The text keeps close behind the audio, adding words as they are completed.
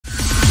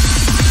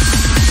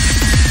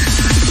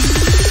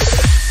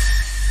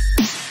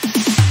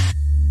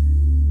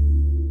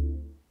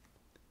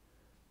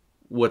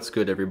What's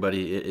good,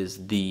 everybody? It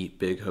is the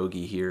Big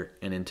Hoagie here,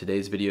 and in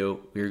today's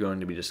video we are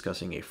going to be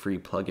discussing a free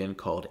plugin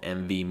called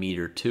MV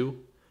Meter 2.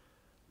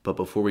 But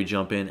before we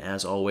jump in,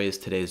 as always,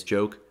 today's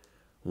joke: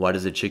 why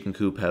does a chicken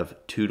coop have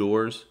two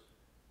doors?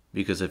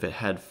 Because if it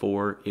had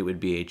four, it would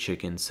be a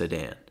chicken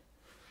sedan.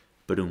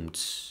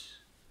 Ba-doom-ts.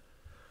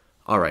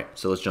 Alright,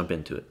 so let's jump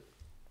into it.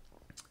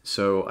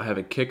 So I have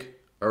a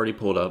kick already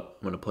pulled up.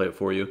 I'm going to play it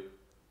for you.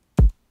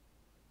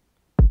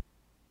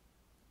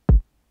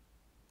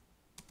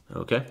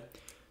 Okay,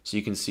 so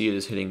you can see it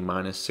is hitting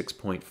minus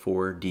 6.4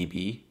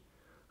 dB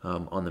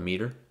on the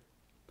meter.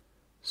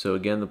 So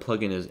again, the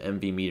plugin is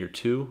MV Meter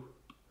 2.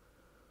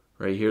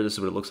 Right here, this is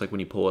what it looks like when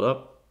you pull it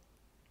up.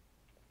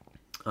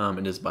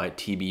 It is by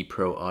TB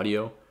Pro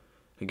Audio.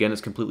 Again,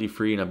 it's completely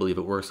free, and I believe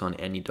it works on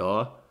any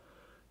DAW.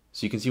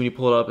 So you can see when you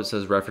pull it up, it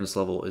says reference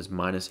level is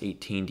minus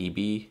 18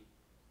 dB.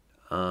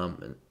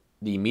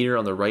 The meter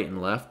on the right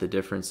and left, the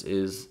difference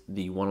is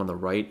the one on the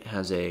right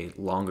has a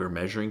longer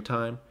measuring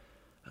time.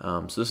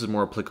 So this is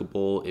more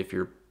applicable if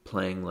you're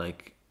playing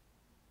like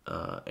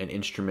an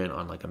instrument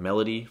on like a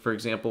melody, for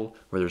example,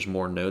 where there's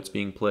more notes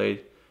being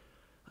played.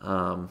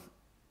 But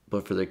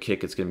for the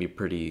kick, it's going to be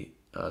pretty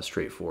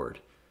straightforward.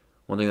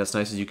 One thing that's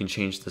nice is you can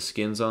change the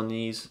skins on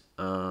these.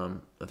 I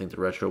think the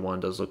retro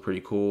one does look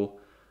pretty cool.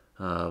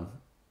 So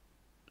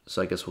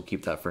I guess we'll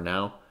keep that for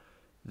now.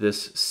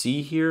 This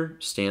C here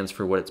stands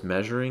for what it's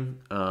measuring,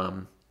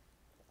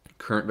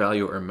 current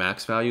value or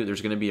max value.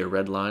 There's going to be a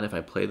red line if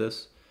I play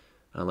this.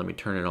 Let me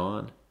turn it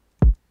on.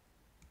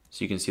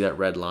 So you can see that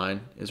red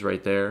line is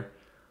right there.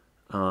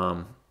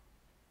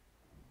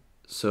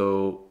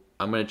 So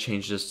I'm going to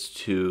change this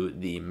to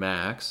the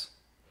max,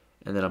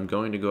 and then I'm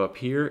going to go up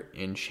here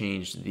and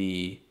change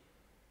the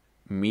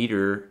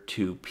meter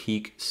to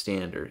peak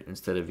standard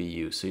instead of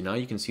VU. So now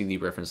you can see the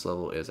reference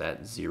level is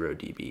at 0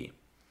 dB.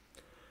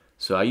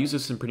 So I use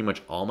this in pretty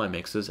much all my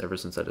mixes ever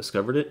since I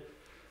discovered it.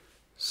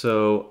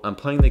 So I'm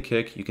playing the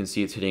kick. You can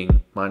see it's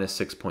hitting minus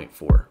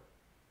 6.4.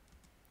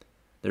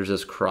 There's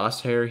this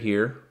crosshair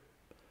here.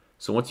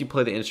 So once you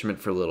play the instrument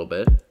for a little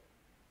bit,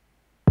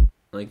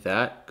 like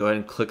that, go ahead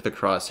and click the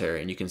crosshair,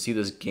 and you can see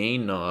this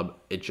gain knob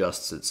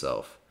adjusts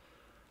itself.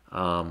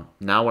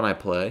 Now when I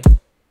play,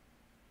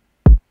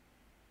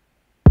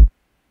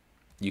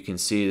 you can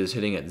see it is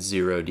hitting at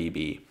 0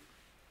 dB.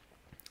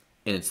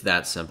 And it's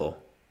that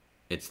simple.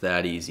 It's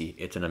that easy.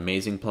 It's an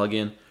amazing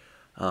plugin.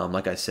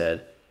 Like I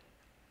said,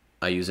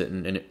 I use it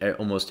in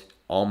almost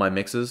all my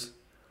mixes.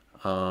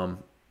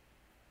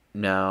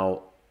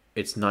 Now,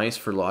 it's nice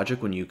for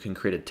Logic when you can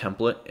create a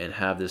template and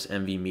have this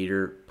MV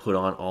meter put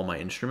on all my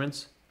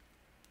instruments,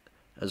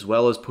 as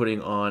well as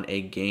putting on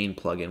a gain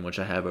plugin, which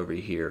I have over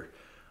here,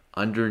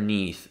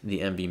 underneath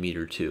the MV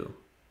Meter 2.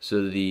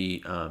 So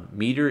the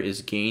meter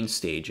is gain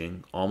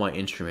staging all my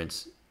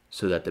instruments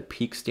so that the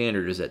peak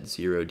standard is at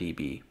 0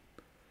 dB.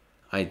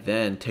 I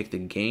then take the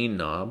gain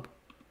knob,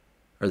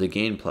 or the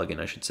gain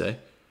plugin I should say,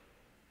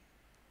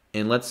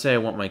 and let's say I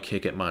want my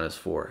kick at minus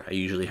 4. I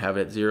usually have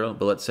it at 0,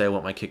 but let's say I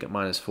want my kick at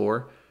minus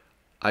 4.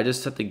 I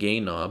just set the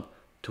gain knob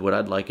to what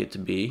I'd like it to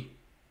be,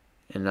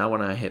 and now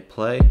when I hit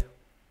play,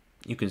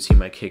 you can see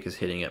my kick is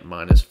hitting at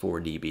minus 4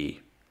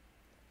 dB.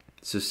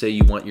 So say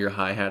you want your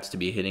hi-hats to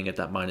be hitting at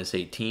that minus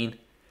 18,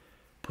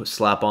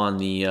 slap on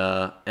the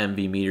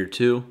MV Meter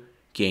 2,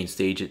 gain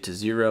stage it to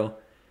 0,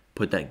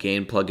 put that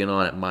gain plugin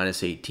on at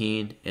minus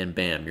 18, and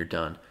bam, you're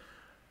done.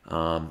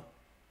 I'll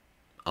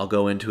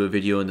go into a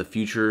video in the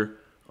future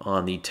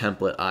on the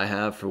template I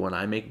have for when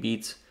I make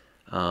beats.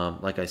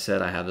 Like I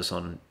said, I have this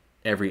on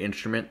every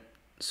instrument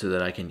so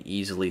that I can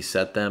easily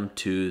set them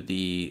to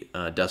the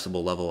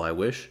decibel level I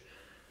wish.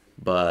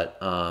 But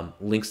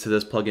links to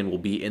this plugin will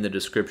be in the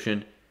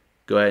description.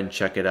 Go ahead and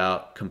check it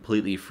out,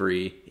 completely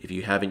free. If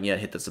you haven't yet,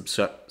 hit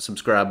the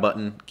subscribe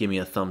button, give me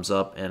a thumbs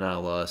up, and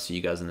I'll see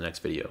you guys in the next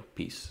video.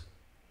 Peace.